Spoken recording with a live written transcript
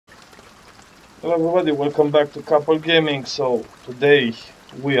Hello everybody, welcome back to Couple Gaming. So today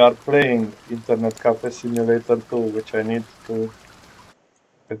we are playing Internet Cafe Simulator 2, which I need to,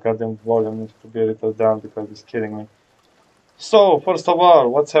 the goddamn volume needs to be a little down because it's killing me. So first of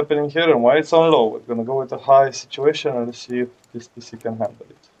all, what's happening here and why it's on low? We're gonna go with a high situation and see if this PC can handle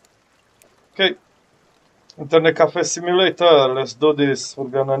it. Okay, Internet Cafe Simulator, let's do this. We're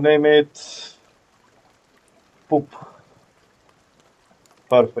gonna name it Poop.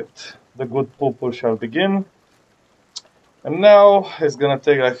 Perfect. The good pooper shall begin. And now it's gonna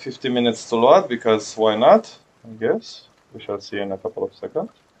take like 50 minutes to load because why not? I guess. We shall see in a couple of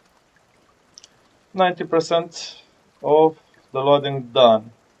seconds. 90% of the loading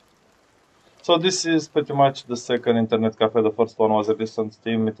done. So this is pretty much the second Internet Cafe. The first one was released on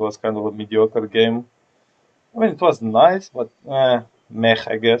Steam. It was kind of a mediocre game. I mean, it was nice, but meh,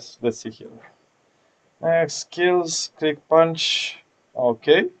 I guess. Let's see here. Next, skills, click punch.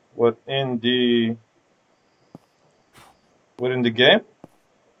 Okay, we're in the game.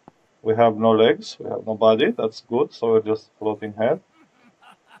 We have no legs, we have no body. That's good. So we're just floating head.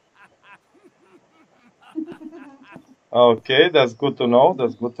 Okay, that's good to know.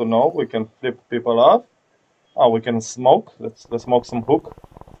 That's good to know. We can flip people off. Oh, we can smoke. Let's smoke some hook.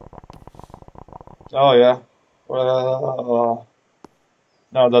 Oh yeah.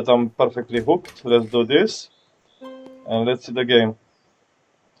 Now that I'm perfectly hooked, let's do this. And let's see the game.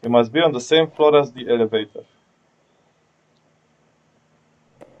 You must be on the same floor as the elevator.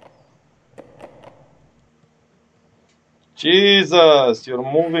 Jesus, you're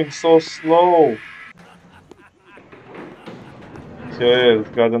moving so slow. Okay, let's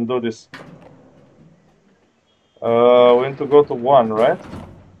go ahead and do this. We need to go to 1, right?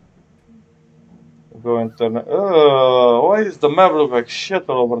 Go internet. Why is the map look like shit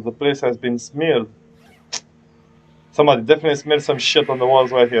all over the place? Has been smeared. Somebody definitely smeared some shit on the walls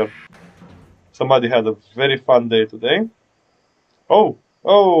right here. Somebody had a very fun day today. Oh,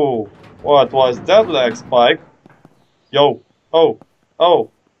 oh, what was that lag spike? Yo, oh, oh.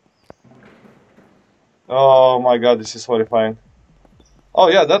 Oh my god, this is horrifying. Oh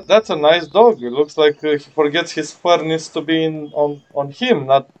yeah, that's a nice dog. It looks like he forgets his fur needs to be on him,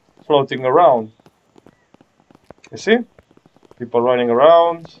 not floating around. You see? People running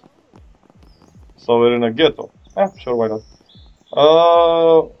around. So we're in a ghetto. Sure, why not?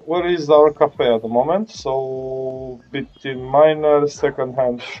 Where is our cafe at the moment? So, between miner,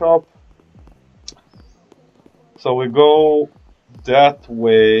 second-hand shop. So we go that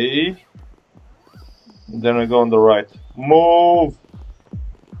way. Then we go on the right. Move!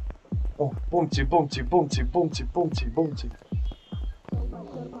 Oh, boomty, boomty, boomty, boomty, boomty, boomty.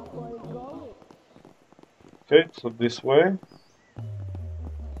 Okay, so this way.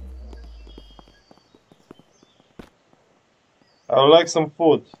 I would like some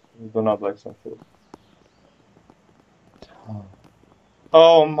food. I do not like some food.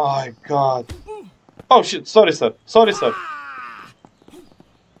 Oh my god. Oh shit, sorry sir, sorry sir.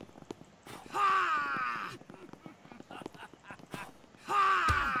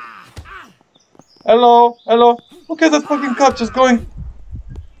 Hello, hello. Look at that fucking cop just going.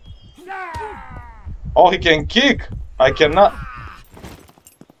 Oh, he can kick. I cannot.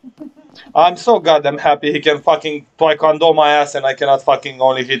 I'm so goddamn happy he can fucking taekwondo my ass and I cannot fucking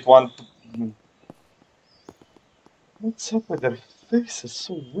only hit one. What's up with their faces?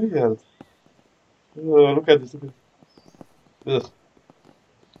 So weird. Look at this. Ugh.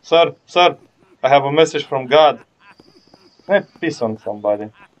 Sir, sir, I have a message from God. Can I piss on somebody?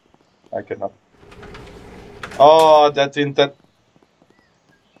 I cannot. Oh, that's inter.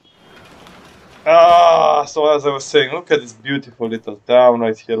 Ah, so as I was saying, look at this beautiful little town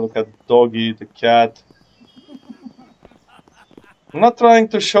right here. Look at the doggy, the cat. I'm not trying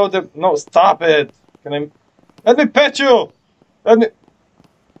to show them. No, stop it. Can I? Let me pet you. Let me.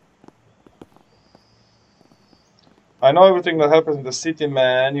 I know everything that happens in the city,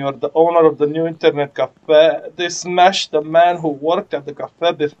 man. You are the owner of the new internet cafe. They smashed the man who worked at the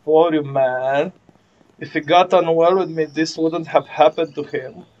cafe before you, man. If he got on well with me, this wouldn't have happened to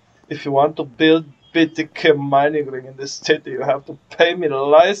him. If you want to build BTK mining ring in this city, you have to pay me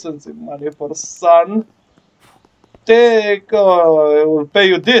licensing money for son. Take, I will pay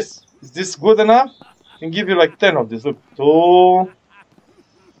you this. Is this good enough? I can give you like 10 of these. Look, 2,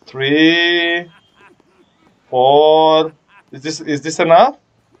 3, 4. Is this enough?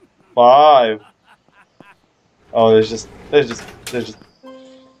 5. Oh, there's just.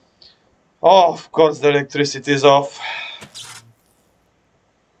 Oh, of course the electricity is off.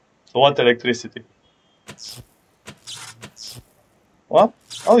 What electricity? What?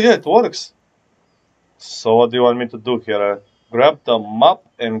 Oh yeah, it works. So what do you want me to do here? Grab the mop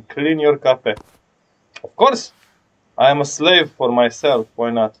and clean your cafe. Of course, I am a slave for myself. Why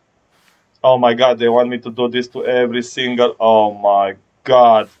not? Oh my god, they want me to do this to every single. Oh my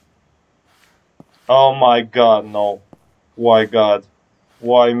god. Oh my god, no. Why God?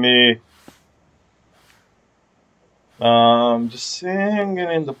 Why me? Just singing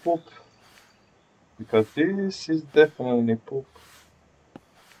in the poop. Because this is definitely poop.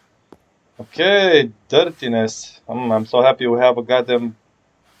 Okay, dirtiness. I'm so happy we have a goddamn.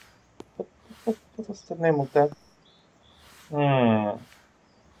 What was the name of that?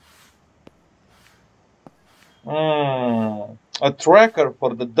 A tracker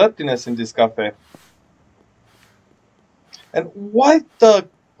for the dirtiness in this cafe. And why the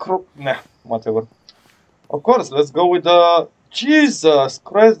nah, whatever. Of course, let's go with the Jesus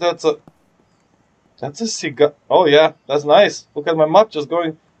Christ. That's a cigar. Oh yeah, that's nice. Look at my map just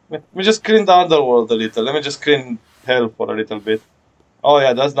going. Let me just clean the underworld a little. Let me just clean hell for a little bit. Oh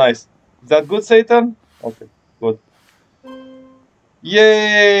yeah, that's nice. Is that good, Satan? Okay, good.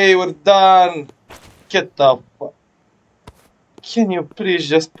 Yay, we're done. Get the fuck. Can you please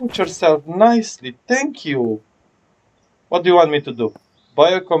just put yourself nicely? Thank you. What do you want me to do?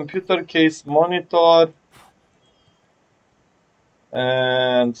 Buy a computer case, monitor,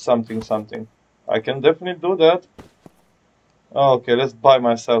 and something. I can definitely do that. Okay, let's buy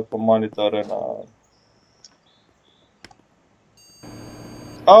myself a monitor and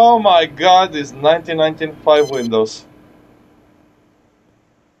oh my god, it's 1995 Windows.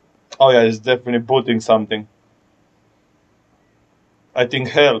 Oh yeah, it's definitely booting something. I think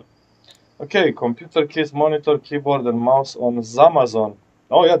hell. Okay, computer case, monitor, keyboard, and mouse on Amazon.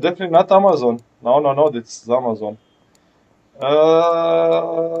 Oh yeah, definitely not Amazon. No, that's Amazon.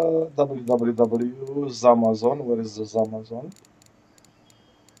 www Amazon. Where is the Amazon?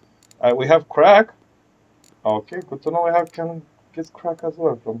 We have crack. Okay, good to know we can get crack as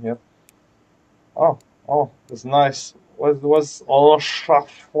well from here. Oh, that's nice. What was all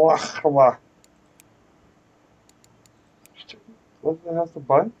what do I have to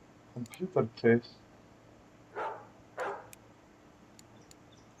buy? Computer case.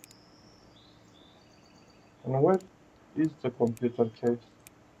 And where is the computer case?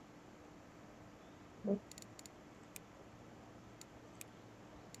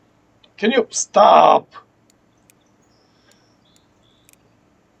 Can you stop?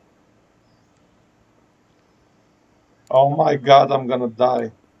 Oh my god, I'm gonna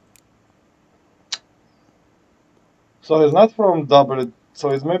die. So it's not from W, so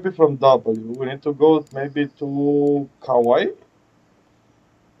it's maybe from W. We need to go maybe to Kauai?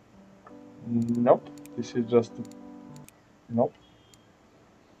 Nope, this is just, nope.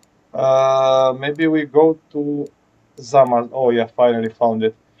 Maybe we go to Zama. Oh yeah, finally found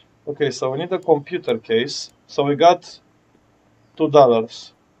it. Okay, so we need a computer case. So we got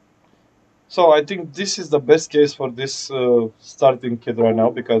 $2. So I think this is the best case for this starting kit right now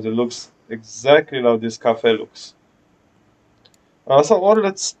because it looks exactly like this cafe looks. Or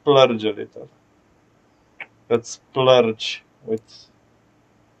let's splurge a little. Let's splurge with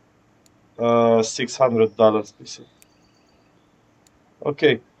 $600 PC.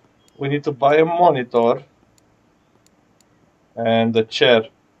 Okay, we need to buy a monitor and a chair.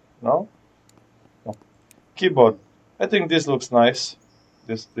 No? No. Keyboard. I think this looks nice.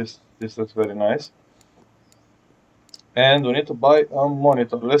 This looks very nice. And we need to buy a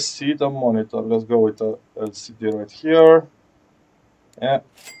monitor. Let's see the monitor. Let's go with the LCD right here. Yeah,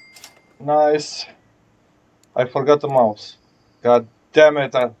 nice. I forgot the mouse. God damn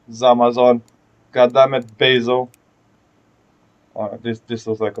it, Amazon. God damn it, Bezo. This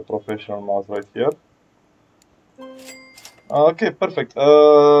looks like a professional mouse right here. Okay, perfect.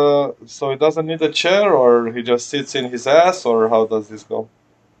 So he doesn't need a chair, or he just sits in his ass, or how does this go?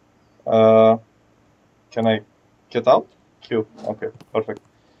 Can I get out? Q. Okay, perfect.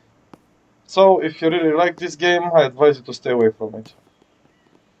 So if you really like this game, I advise you to stay away from it.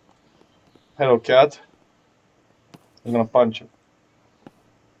 Hello, cat. I'm gonna punch you.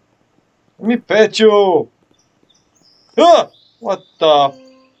 Let me pet you! Ah! What the?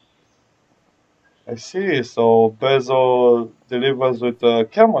 I see. So Bezo delivers with a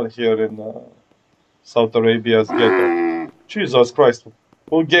camel here in South Arabia's ghetto. Jesus Christ.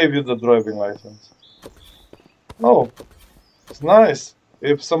 Who gave you the driving license? Oh, it's nice.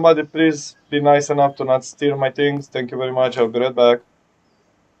 If somebody please be nice enough to not steal my things. Thank you very much. I'll be right back.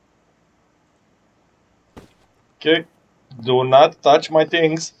 Okay. Do not touch my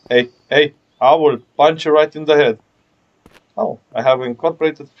things. Hey, I will punch you right in the head. Oh, I have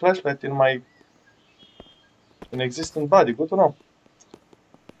incorporated flashlight in my existing body. Good to know.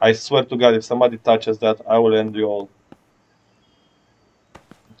 I swear to God, if somebody touches that, I will end you all.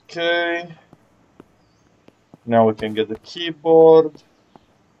 Okay. Now we can get the keyboard.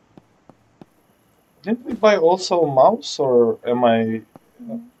 Didn't we buy also a mouse, or am I...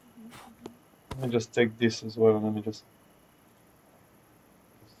 Let me just take this as well. Let me just...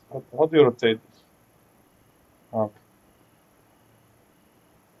 How do you rotate this? Okay.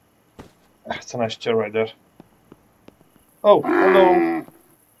 It's a nice chair right there. Oh, hello.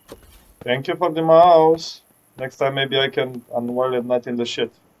 Thank you for the mouse. Next time maybe I can unwire it, not in the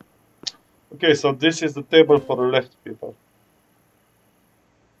shit. Okay, so this is the table for the left, people.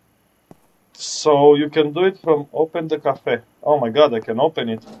 So you can do it from open the cafe. Oh my god, I can open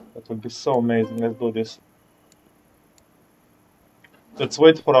it. That would be so amazing. Let's do this. Let's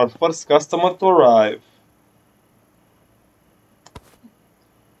wait for our first customer to arrive.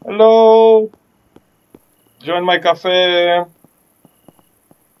 Hello! Join my cafe.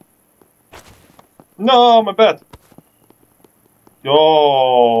 No, my bad.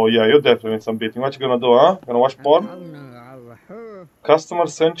 Yo, yeah, you definitely need some beating. What you gonna do, huh? Gonna watch porn? Customer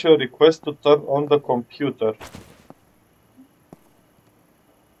sent you a request to turn on the computer.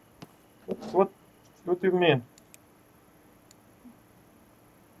 What do you mean?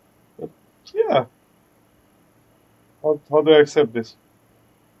 Yeah. How do I accept this?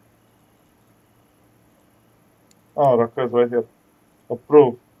 Oh, request right here.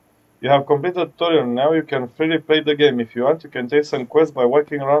 Approve. You have completed the tutorial. Now you can freely play the game. If you want, you can take some quests by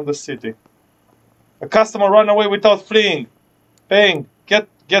walking around the city. A customer ran away without fleeing. Paying. Get.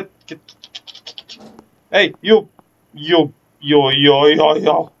 Hey, you.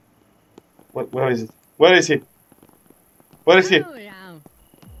 Where is it? Where is he? Where is he?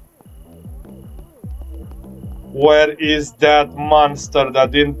 Where is that monster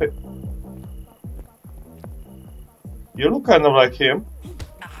that didn't pay? You look kind of like him.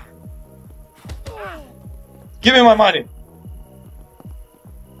 Give me my money.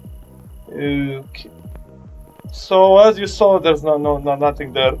 Okay. So as you saw, there's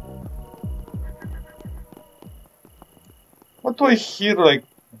nothing there. What do I hear, like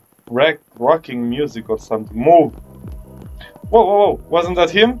rocking music or something? Move! Whoa! Wasn't that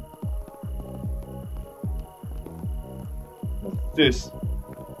him? What's this?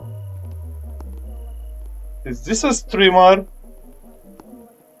 Is this a streamer?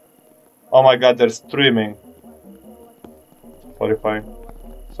 Oh my god, they're streaming. Horrifying.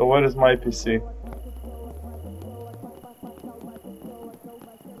 So where is my PC?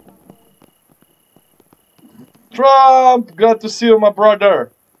 Trump! Glad to see you, my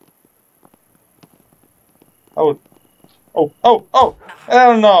brother! Oh!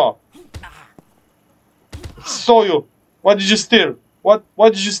 Hell no! Saw you! What did you steal? What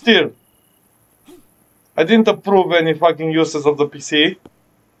did you steal? I didn't approve any fucking uses of the PC.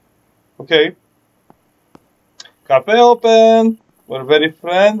 Okay. Cafe open! We're very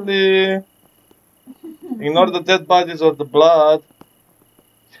friendly. Ignore the dead bodies or the blood.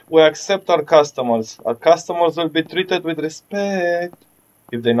 We accept our customers. Our customers will be treated with respect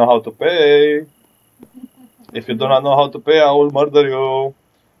if they know how to pay. If you do not know how to pay, I will murder you.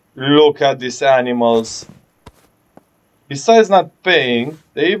 Look at these animals. Besides not paying,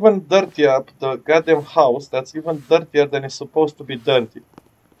 they even dirty up the goddamn house that's even dirtier than it's supposed to be dirty.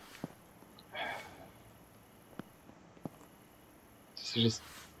 This is just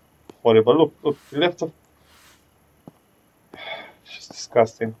horrible. Look, he left a... It's just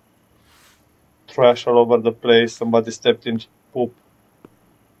disgusting. Trash all over the place. Somebody stepped in poop.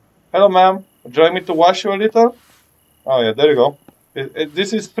 Hello, ma'am. Would you like me to wash you a little? Oh, yeah, there you go.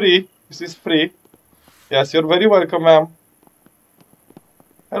 This is free. This is free. Yes, you're very welcome, ma'am.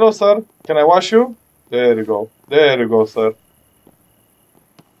 Hello, sir. Can I wash you? There you go. There you go, sir.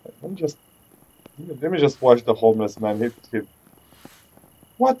 Let me just watch the homeless man.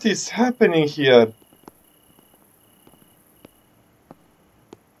 What is happening here?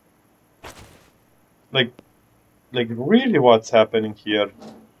 Like really, what's happening here?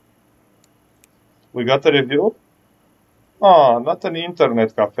 We got a review? Oh, not an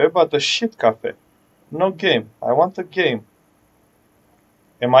internet cafe, but a shit cafe. No game. I want a game.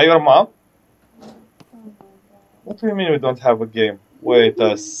 Am I your mom? What do you mean we don't have a game? Wait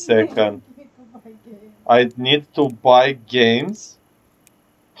a second. I need to buy games?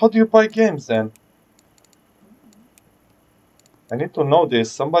 How do you buy games then? I need to know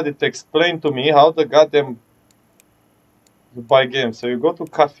this. Somebody to explain to me how the goddamn you buy games. So you go to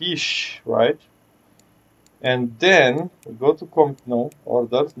Cafish, right? And then you go to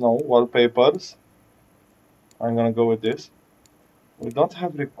orders, wallpapers. I'm gonna go with this. We don't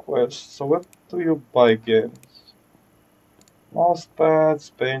have requests, so where do you buy games?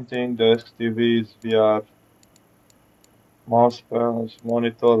 Mousepads, painting, desk TVs, VR, mousepads,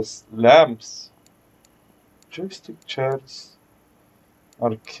 monitors, lamps. Joystick chairs.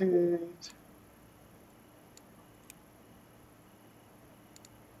 Arcade.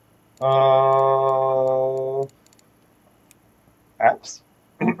 Apps?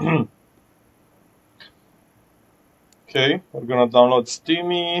 Okay, we're gonna download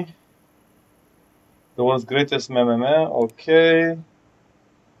Steamy. The world's greatest meme. Okay.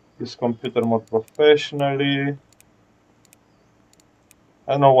 Use computer more professionally.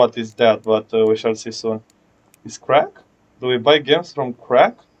 I don't know what is that, but we shall see soon. Is crack? Do we buy games from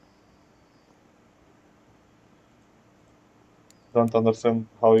crack? Don't understand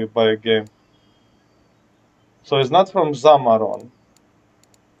how you buy a game. So it's not from Zamaron.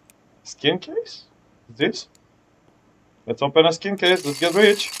 Skin case? This? Let's open a skin case. Let's get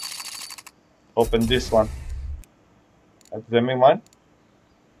rich. Open this one. Examine mine.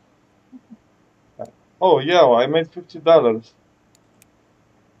 Oh yeah, I made $50.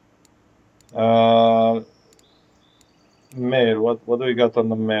 Mail. What do we got on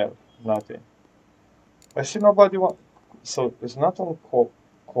the mail? Nothing. I see nobody want. So it's not on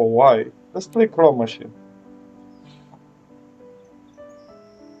Kawaii. Let's play Claw Machine.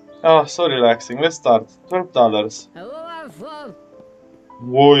 Ah, so relaxing. Let's start. $12.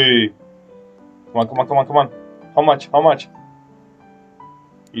 Woi. Come on. How much?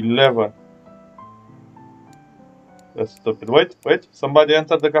 11. That's stupid. Wait. Somebody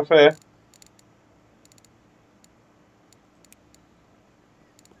entered the cafe.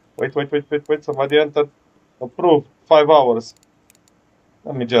 Wait. Somebody entered. Approved. 5 hours.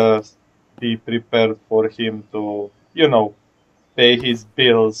 Let me just be prepared for him to, pay his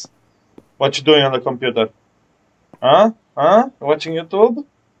bills. What you doing on the computer? Huh? Watching YouTube?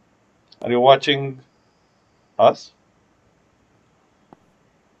 Are you watching us?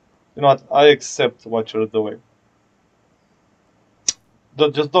 You know what? I accept what you're doing.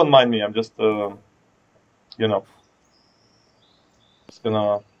 Just don't mind me. I'm just, just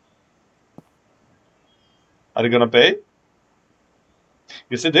gonna. Are you gonna pay?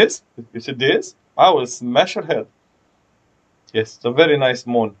 You see this? I will smash your head. Yes, it's a very nice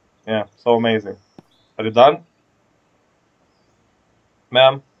moon. Yeah, so amazing. Are you done?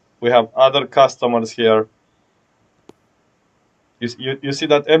 Ma'am, we have other customers here. You see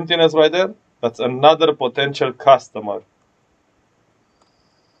that emptiness right there? That's another potential customer.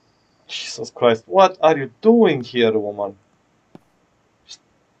 Jesus Christ, what are you doing here, woman?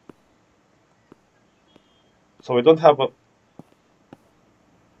 So we don't have a...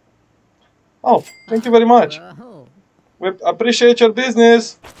 Oh, thank you very much. We appreciate your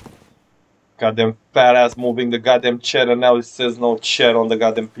business. Goddamn fat ass moving the goddamn chair, and now it says no chair on the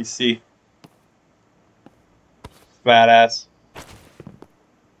goddamn PC. Fat ass.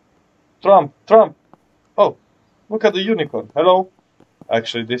 Trump. Oh, look at the unicorn. Hello.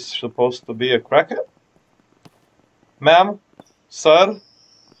 Actually, this is supposed to be a crackhead. Ma'am, sir,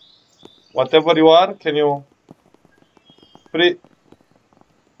 whatever you are, can you...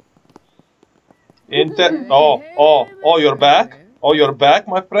 Oh, you're back? Oh, you're back,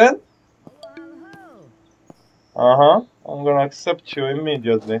 my friend? I'm gonna accept you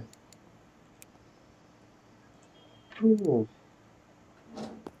immediately. Ooh.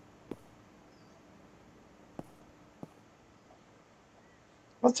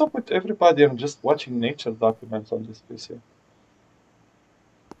 What's up with everybody and just watching nature documents on this PC?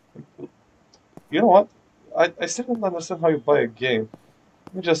 You know what? I still don't understand how you buy a game.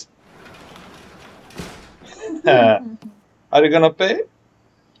 Let me just... Are you gonna pay?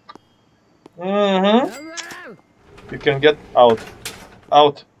 You can get out.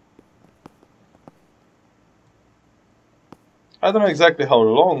 I don't know exactly how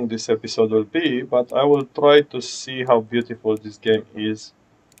long this episode will be, but I will try to see how beautiful this game is.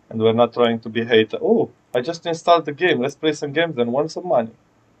 And we're not trying to be hater. Oh, I just installed the game. Let's play some games and win some money.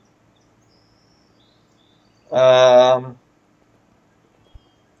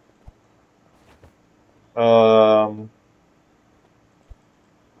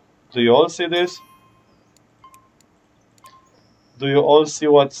 Do you all see this? Do you all see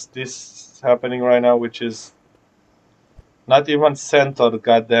what's this happening right now, which is not even centered,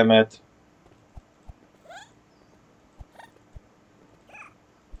 goddammit.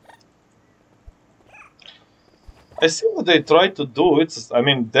 I see what they try to do. It's, I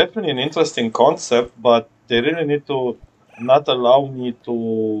mean, definitely an interesting concept, but they really need to not allow me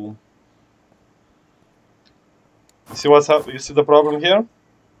to... You see what's happening? You see the problem here?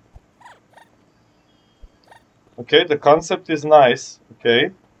 Okay, the concept is nice.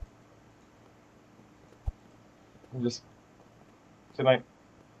 Okay. Just... Can I...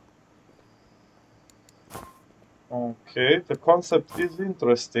 Okay, the concept is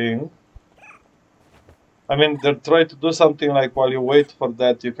interesting. I mean, they're trying to do something like while you wait for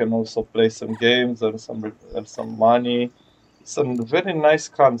that, you can also play some games and some money. It's a very nice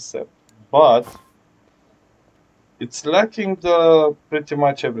concept, but it's lacking the pretty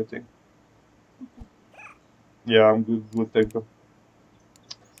much everything. Yeah, I'm good. Good, thank you.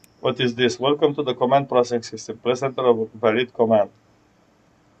 What is this? Welcome to the command processing system. Press enter a valid command.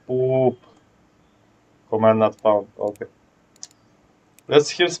 Poop. Command not found. Okay. Let's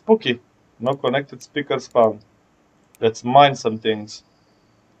hear spooky. No connected speakers found. Let's mine some things.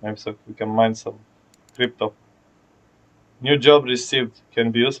 Maybe so we can mine some crypto. New job received.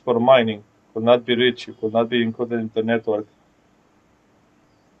 Can be used for mining. Could not be reached. You could not be included in the network.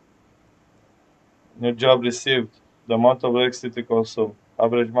 New job received. The amount of electricity consumed.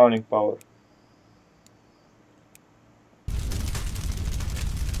 Average mining power.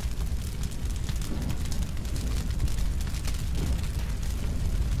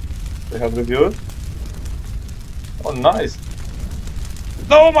 They have reviewed. Oh, nice.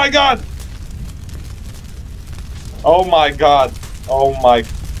 Oh my god! Oh my god. Oh my.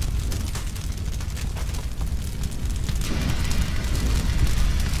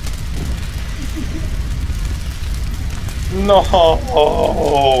 No.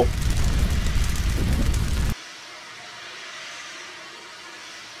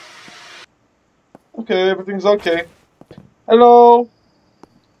 Okay, everything's okay. Hello.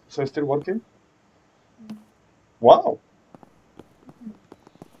 So it's still working? Wow.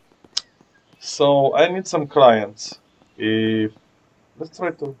 So I need some clients. If let's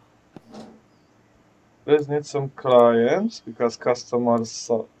try to let's need some clients because customers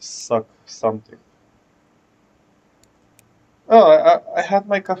suck something. Oh, I had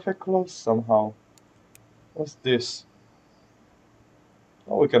my cafe closed somehow. What's this?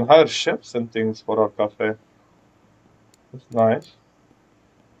 Oh, we can hire chefs and things for our cafe. That's nice.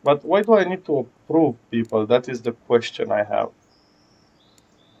 But why do I need to approve people? That is the question I have.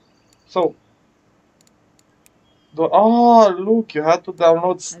 So, look, you had to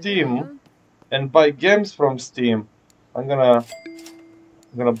download Steam and buy games from Steam. I'm gonna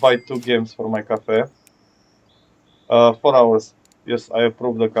buy 2 games for my cafe. 4 hours. Yes, I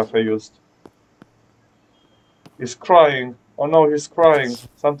approve the cafe used. He's crying. Oh no, he's crying.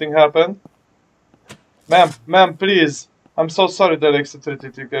 Something happened? Ma'am, please. I'm so sorry the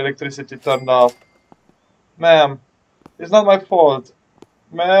electricity turned off. Ma'am, it's not my fault.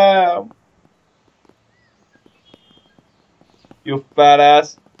 Ma'am. You fat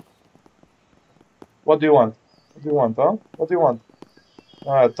ass. What do you want? What do you want, huh? What do you want?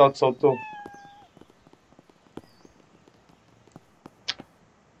 I thought so too.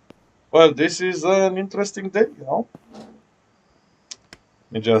 Well, this is an interesting day, you know?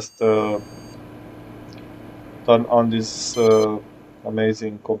 Let me just turn on this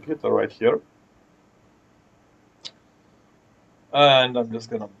amazing computer right here. And I'm just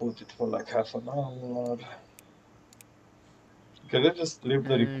gonna boot it for like half an hour. Okay, let's just leave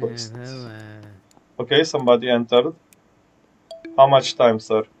the request. Okay, somebody entered. How much time,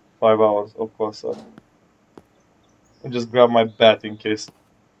 sir? 5 hours, of course, sir. I'll just grab my bat in case.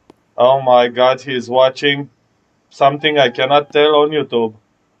 Oh my god, he is watching something I cannot tell on YouTube.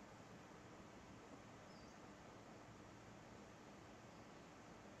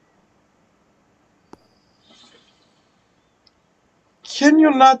 Can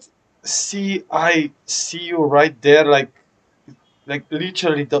you not see I see you right there, like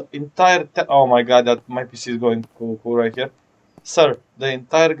literally the entire oh my god, that my PC is going cool right here. Sir, the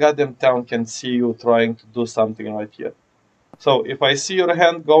entire goddamn town can see you trying to do something right here. So if I see your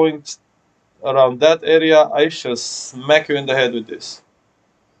hand going around that area, I shall smack you in the head with this.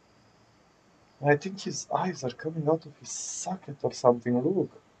 I think his eyes are coming out of his socket or something,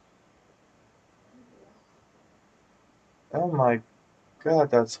 look. Oh my god,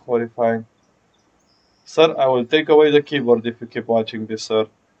 that's horrifying. Sir, I will take away the keyboard if you keep watching this, sir.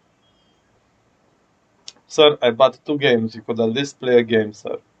 Sir, I bought 2 games. You could at least play a game,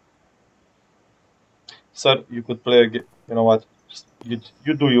 sir. Sir, you could play a game. You know what?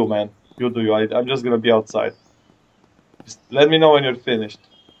 You do you, man. You do you. I'm just gonna be outside. Just let me know when you're finished.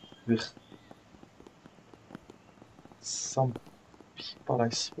 Ugh. Some people, I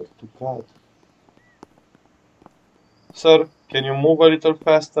swear to God. Sir, can you move a little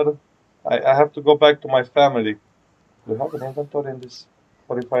faster? I have to go back to my family. Do you have an inventory in this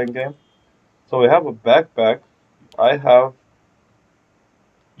horrifying game? So we have a backpack. I have.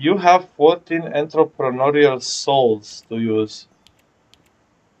 You have 14 entrepreneurial souls to use.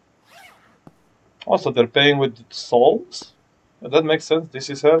 Also, they're paying with souls? Yeah, that makes sense. This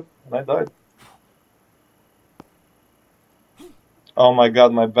is hell, and I died. Oh my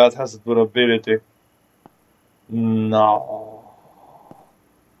god, my bat has durability. No.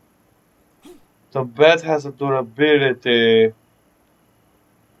 The bed has a durability.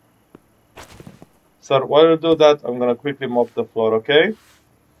 Sir, while you do that, I'm gonna quickly mop the floor, okay?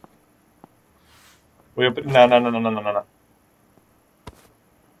 No.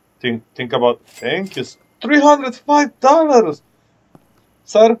 Think about. Thank you. $305.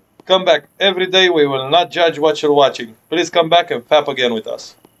 Sir, come back. Every day we will not judge what you're watching. Please come back and fap again with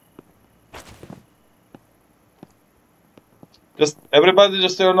us. Just everybody,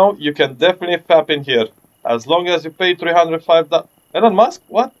 just so you know, you can definitely fap in here as long as you pay $305. Elon Musk?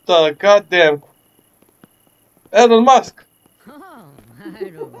 What the goddamn? Elon Musk?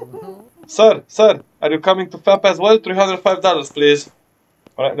 Sir, are you coming to fap as well? $305, please.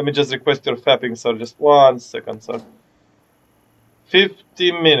 Alright, let me just request your fapping, sir. Just 1 second, sir.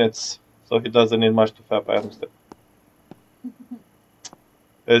 50 minutes. So he doesn't need much to fap, I understand.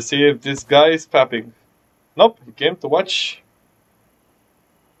 Let's see if this guy is fapping. Nope, he came to watch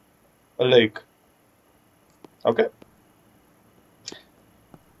a lake. Okay.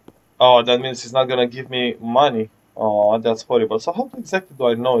 Oh, that means he's not gonna give me money. Oh, that's horrible. So how exactly do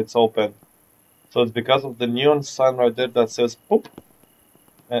I know it's open? So it's because of the neon sign right there that says poop.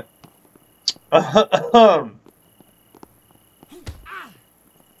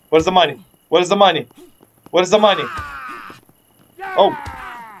 Where's the money? Where's the money? Where's the money? Oh.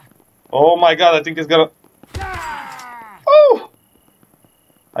 Oh my god, I think he's gonna... Oh!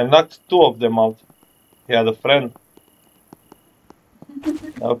 I knocked 2 of them out. He had a friend.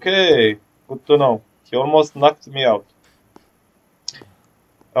 Okay, good to know. He almost knocked me out.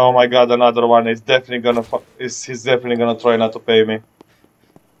 Oh my god, another one. He's definitely gonna he's definitely gonna try not to pay me.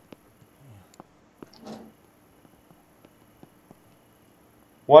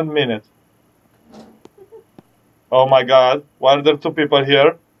 One minute. Oh my god, why are there 2 people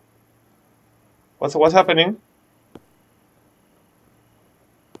here? What's happening?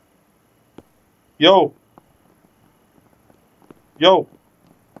 Yo. You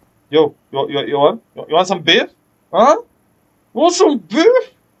want some beef? Huh? You want some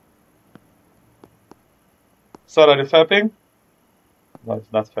beef? Sir, are you fapping? No,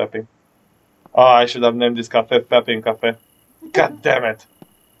 it's not fapping. Oh, I should have named this cafe Faping Cafe. God damn it.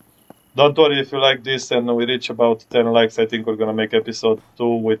 Don't worry, if you like this and we reach about 10 likes, I think we're gonna make episode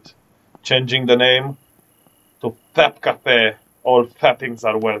 2 with changing the name to Fap Cafe. All fappings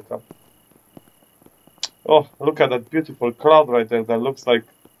are welcome. Oh, look at that beautiful cloud right there. That looks like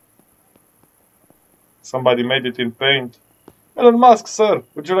somebody made it in paint. Elon Musk, sir,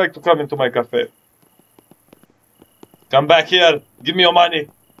 would you like to come into my cafe? Come back here. Give me your money.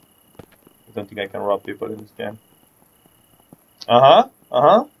 I don't think I can rob people in this game.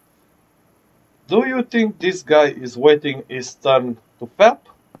 Do you think this guy is waiting his turn to fap?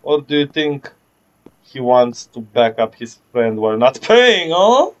 Or do you think he wants to back up his friend while not paying,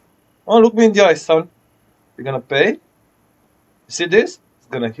 huh? Oh, look me in the eyes, son. You're gonna pay? You see this? It's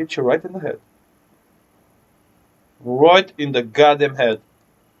gonna hit you right in the head. Right in the goddamn head.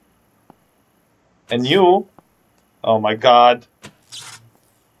 And you... Oh my god.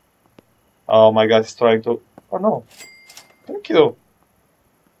 Oh my god, he's trying to... Oh no. Thank you.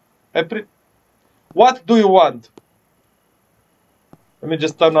 What do you want? Let me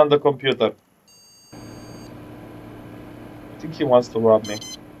just turn on the computer. I think he wants to rob me.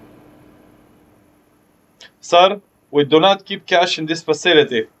 Sir, we do not keep cash in this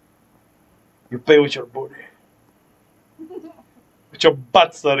facility. You pay with your booty. With your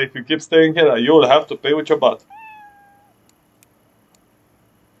butt, sir. If you keep staying here, you will have to pay with your butt.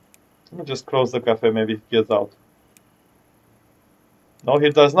 Let me just close the cafe, maybe he gets out. No, he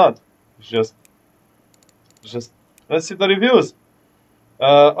does not. Just let's see the reviews.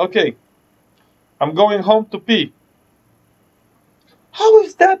 Okay. I'm going home to pee. How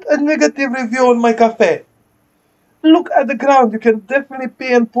is that a negative review on my cafe? Look at the ground. You can definitely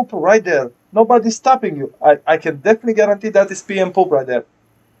pee and poop right there. Nobody's stopping you. I can definitely guarantee that is pee and poop right there.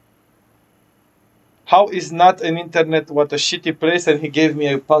 How is not an internet what a shitty place, and he gave me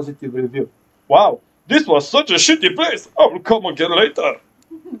a positive review. Wow, this was such a shitty place. I will come again later.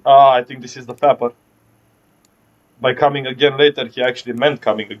 I think this is the fapper. By coming again later, he actually meant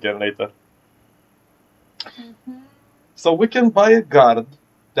coming again later. So we can buy a guard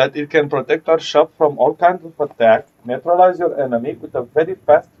that it can protect our shop from all kinds of attacks, neutralize your enemy with a very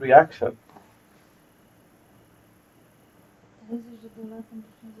fast reaction.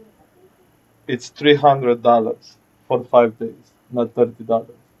 It's $300 for 5 days, not $30.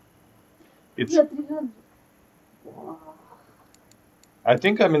 It's. Yeah, 300. Wow. I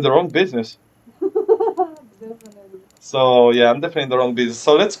think I'm in the wrong business. So yeah, I'm definitely in the wrong business.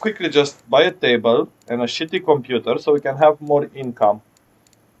 So let's quickly just buy a table and a shitty computer so we can have more income.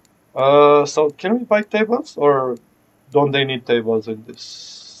 So can we buy tables or don't they need tables in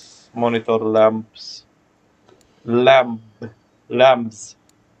this monitor lamps? Lamps.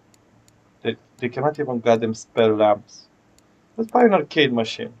 They cannot even goddamn spell lamps. Let's buy an arcade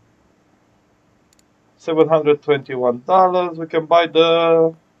machine. $721. We can buy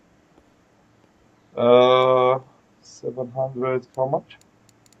the 700. How much?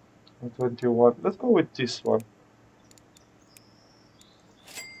 21. Let's go with this one.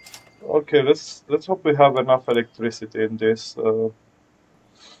 Okay, let's hope we have enough electricity in this.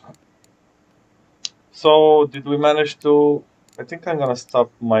 So did we manage to? I think I'm gonna stop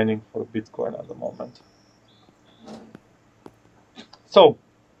mining for Bitcoin at the moment. So,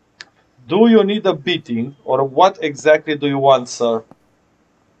 do you need a beating, or what exactly do you want, sir?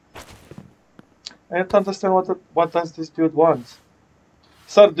 I don't understand what does this dude want.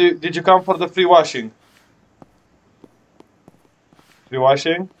 Sir, did you come for the free washing? Free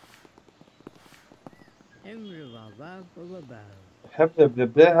washing?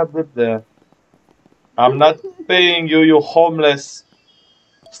 I'm not paying you, you homeless.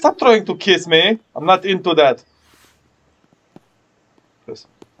 Stop trying to kiss me. I'm not into that. Just.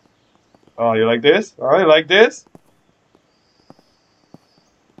 Oh, you like this? Oh, you like this?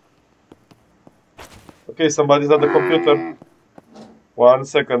 Okay, somebody's at the computer. 1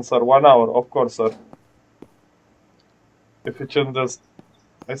 second, sir. 1 hour. Of course, sir. If you change this.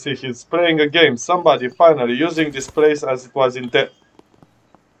 I see he's playing a game. Somebody finally using this place as it was intended.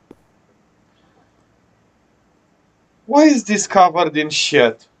 Why is this covered in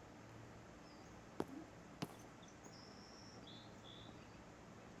shit?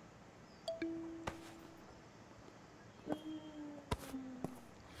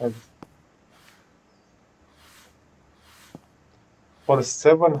 For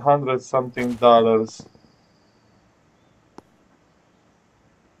 $700 something.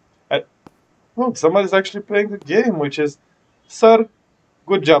 Look, somebody's actually playing the game, which is, sir,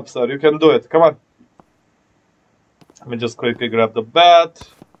 good job, sir. You can do it. Come on. Let me just quickly grab the bat.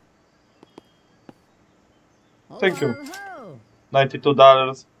 Thank you.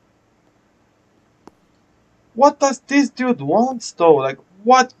 $92. What does this dude want, though? Like,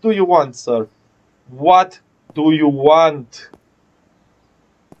 what do you want, sir? What do you want?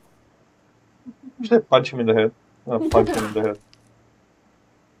 Should I punch him in the head? I'll punch him in the head.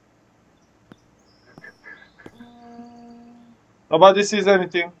 Nobody sees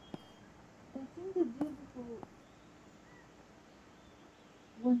anything. I think the dude who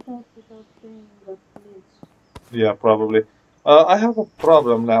went out without paying got glitched. Yeah, probably. I have a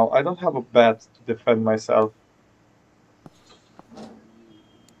problem now. I don't have a bat to defend myself.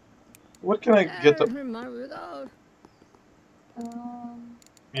 What can I get?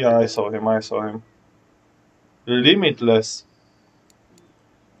 Yeah, I saw him. I saw him. Limitless.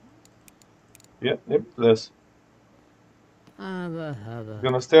 Yeah, limitless.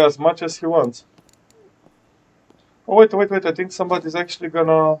 Gonna stay as much as he wants. Oh, wait. I think somebody's actually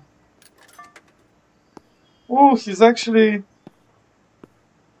gonna... Oh, he's actually...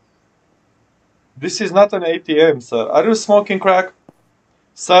 This is not an ATM, sir. Are you smoking crack?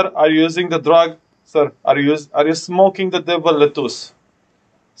 Sir, are you using the drug? Sir, are you smoking the devil lettuce?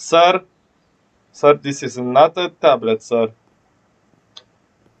 Sir, this is not a tablet, sir.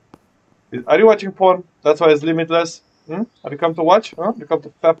 Are you watching porn? That's why it's limitless. Are you come to watch? Huh? You come to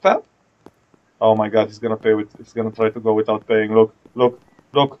fap? Oh my God, he's gonna pay with. He's gonna try to go without paying. Look.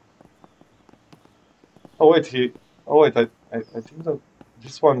 Oh wait, I think that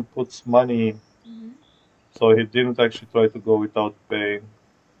this one puts money. So he didn't actually try to go without paying.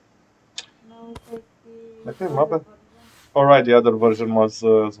 No, it's like Okay, my bad. Alright, the other version was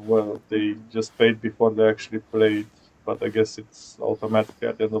as well. They just paid before they actually played, but I guess it's automatically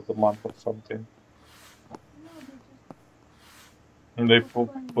at the end of the month or something. And they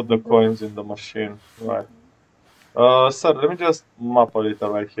put the coins in the machine, right? Sir, let me just mop a little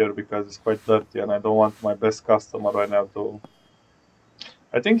right here because it's quite dirty and I don't want my best customer right now to...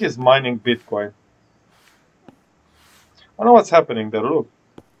 I think he's mining Bitcoin. I don't know what's happening there, look.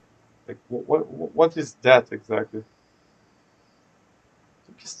 Like, what is that exactly? I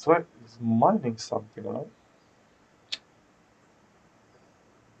think he's mining something, right?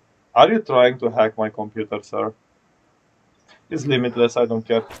 Are you trying to hack my computer, sir? It's limitless, I don't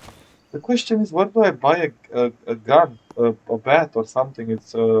care. The question is, where do I buy a gun, a bat or something?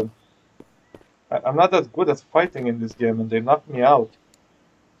 It's I'm not that good at fighting in this game and they knocked me out.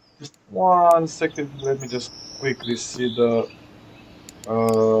 Just 1 second, let me just quickly see the...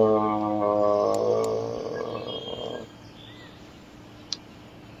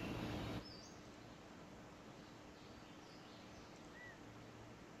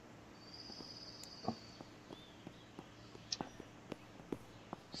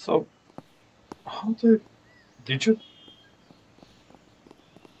 So, how did you?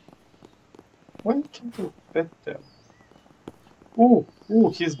 When can you pet them? Ooh,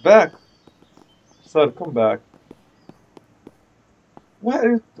 he's back. Sir, come back. Why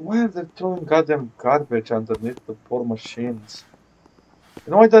are they throwing goddamn garbage underneath the poor machines?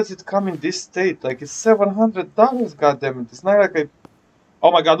 And why does it come in this state? Like it's $700, goddamn it. It's not like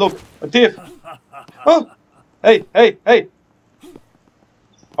oh my god, look, a thief! Oh! Hey!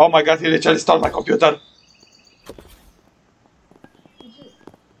 Oh my god, he literally stole my computer! Did you?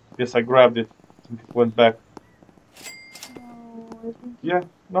 Yes, I grabbed it. I think it went back. No, I think Yeah,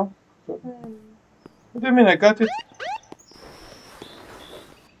 no. it fell. What do you mean, I got it?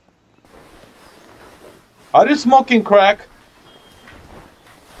 Are you smoking crack?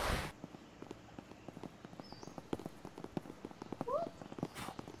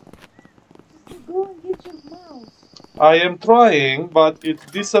 Just go and get your mouse. I am trying, but it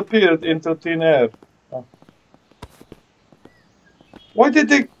disappeared into thin air. Oh. Why did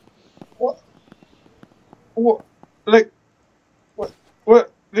they... What? Like... What?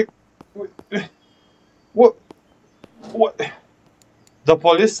 Like... What? The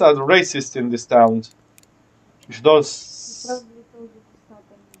police are racist in this town. Those... Probably told you to stop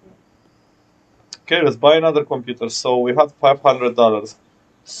anyway. Okay, let's buy another computer. So we had $500.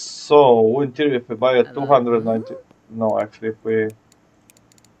 So in theory, if we buy a 290, no, actually, if we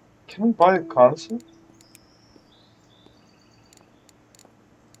can we buy a console?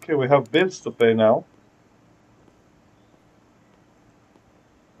 Okay, we have bills to pay now.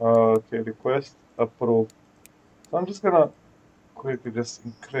 Okay, request approved. So I'm just gonna quickly just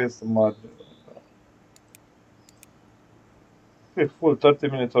increase the margin. Okay, full 30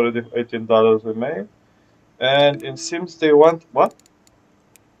 minutes already, $18 we made. And it seems they want what?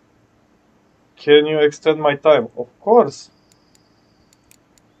 Can you extend my time? Of course.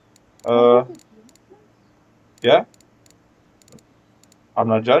 Yeah. I'm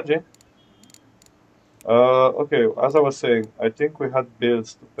not judging. Okay, as I was saying, I think we had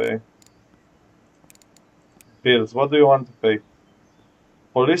bills to pay. Bills, what do you want to pay?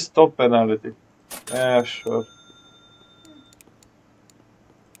 Police stop penalty. Yeah, sure.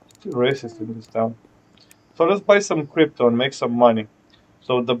 Still racist in this town. So let's buy some crypto and make some money.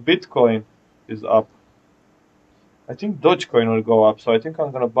 So the Bitcoin is up. I think Dogecoin will go up, so I think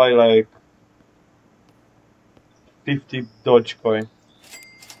I'm gonna buy like 50 Dogecoin.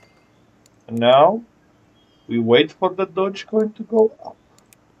 And now we wait for the Dogecoin to go up.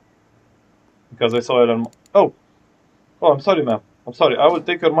 Because I saw Elon. Oh, I'm sorry, ma'am. I'm sorry. I will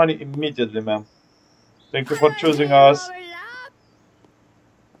take your money immediately, ma'am. Thank you for choosing us.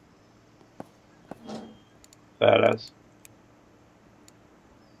 Badass.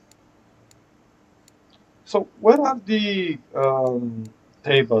 So where are the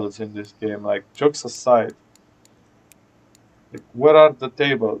tables in this game? Like, jokes aside, like, where are the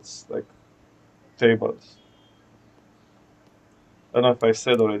tables? Like, tables. I don't know if I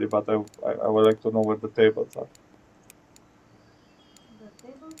said already, but I would like to know where the tables are. The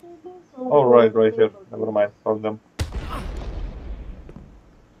tables? Oh, right here. Never mind. Found them.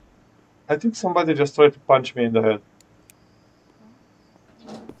 I think somebody just tried to punch me in the head.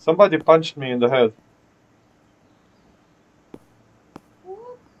 Somebody punched me in the head.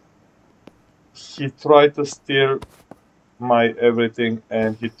 What? He tried to steal my everything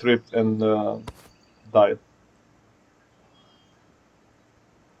and he tripped and died.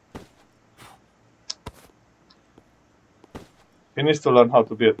 He needs to learn how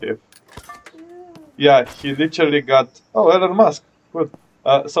to be a thief. Yeah, he literally got... Oh, Elon Musk. Good.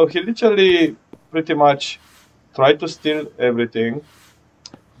 So he literally pretty much tried to steal everything,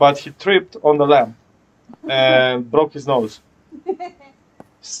 but he tripped on the lamp and broke his nose.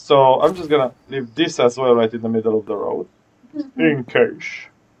 So I'm just gonna leave this as well right in the middle of the road, in case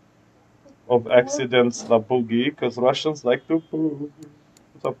of accidents, la boogie, because Russians like to boogie.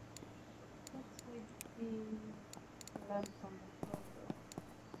 What's up?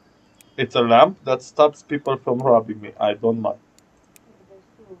 It's a lamp that stops people from robbing me. I don't mind.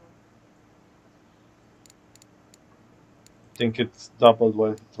 I think it's doubled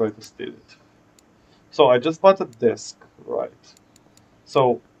when he tried to steal it. So I just bought a desk, right?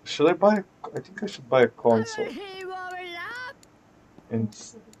 So should I buy? I think I should buy a console. And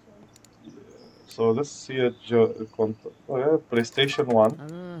so let's see a console. Oh yeah, PlayStation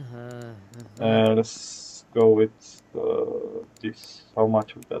 1. Let's go with this. How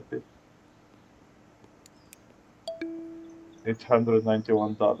much would that be?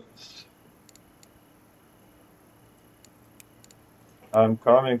 $891. I'm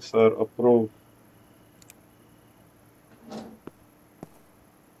coming, sir. Approved.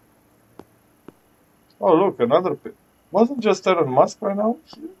 Oh, look, another pit. Wasn't just Elon Musk right now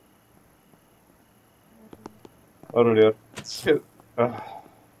here? Earlier. Shit. I'm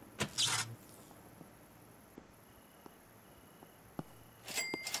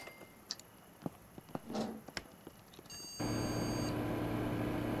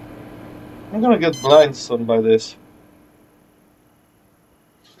gonna get blind soon by this.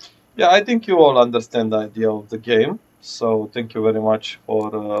 Yeah, I think you all understand the idea of the game. So thank you very much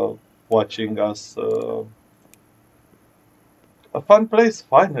for watching us. A fun place,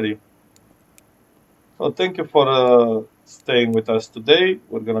 finally. So thank you for staying with us today.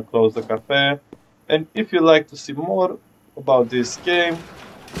 We're gonna close the cafe. And if you'd like to see more about this game,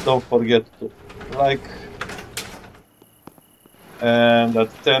 don't forget to like. And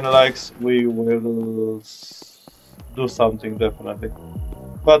at 10 likes, we will do something definitely.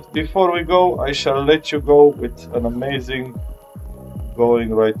 But before we go, I shall let you go with an amazing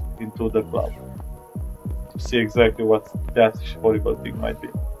going right into the club to see exactly what that horrible thing might be.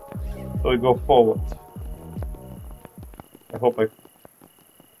 So we go forward. I hope I...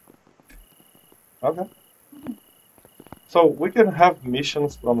 Okay. So we can have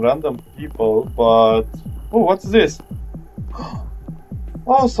missions from random people, but... Oh, what's this?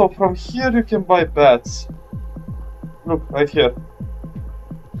 Oh, so from here you can buy bats. Look, right here.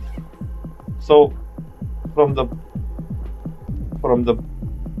 So, from the...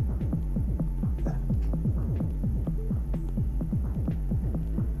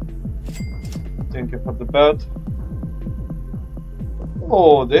 Thank you for the bat.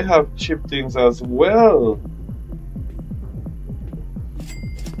 Oh, they have cheap things as well.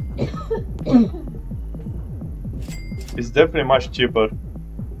 It's definitely much cheaper.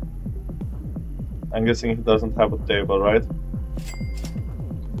 I'm guessing he doesn't have a table, right?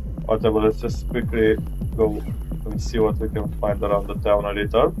 Whatever, let's just quickly go and see what we can find around the town a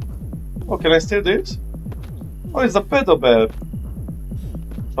little. Oh, can I steal this? Oh, it's a pedo bear.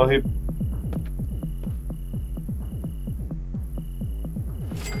 So he...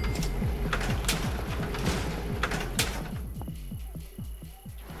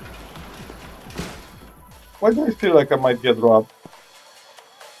 Why do I feel like I might get robbed?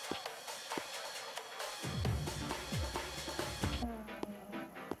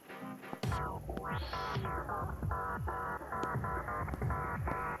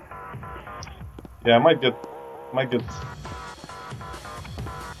 Yeah, I might get...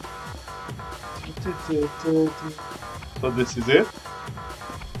 So this is it?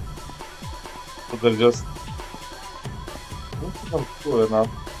 So they're just... I don't think I'm cool enough.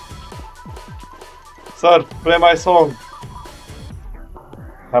 Sir, play my song!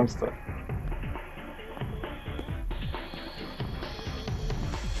 Hamster.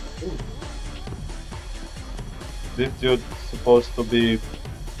 Ooh. This dude supposed to be...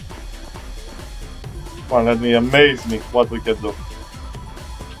 Come on, let me amaze me what we can do.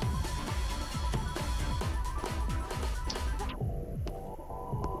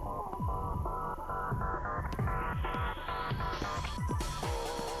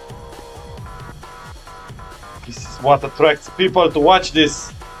 This is what attracts people to watch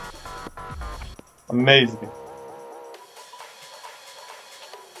this. Amaze me.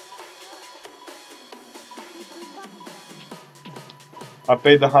 I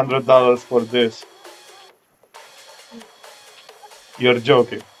paid $100 for this. You're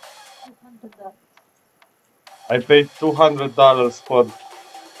joking. $200. I paid $200 for...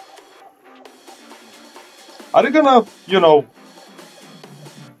 Are you gonna, you know,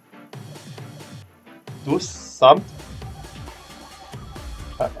 do something?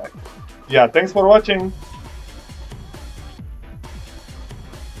 Yeah, thanks for watching.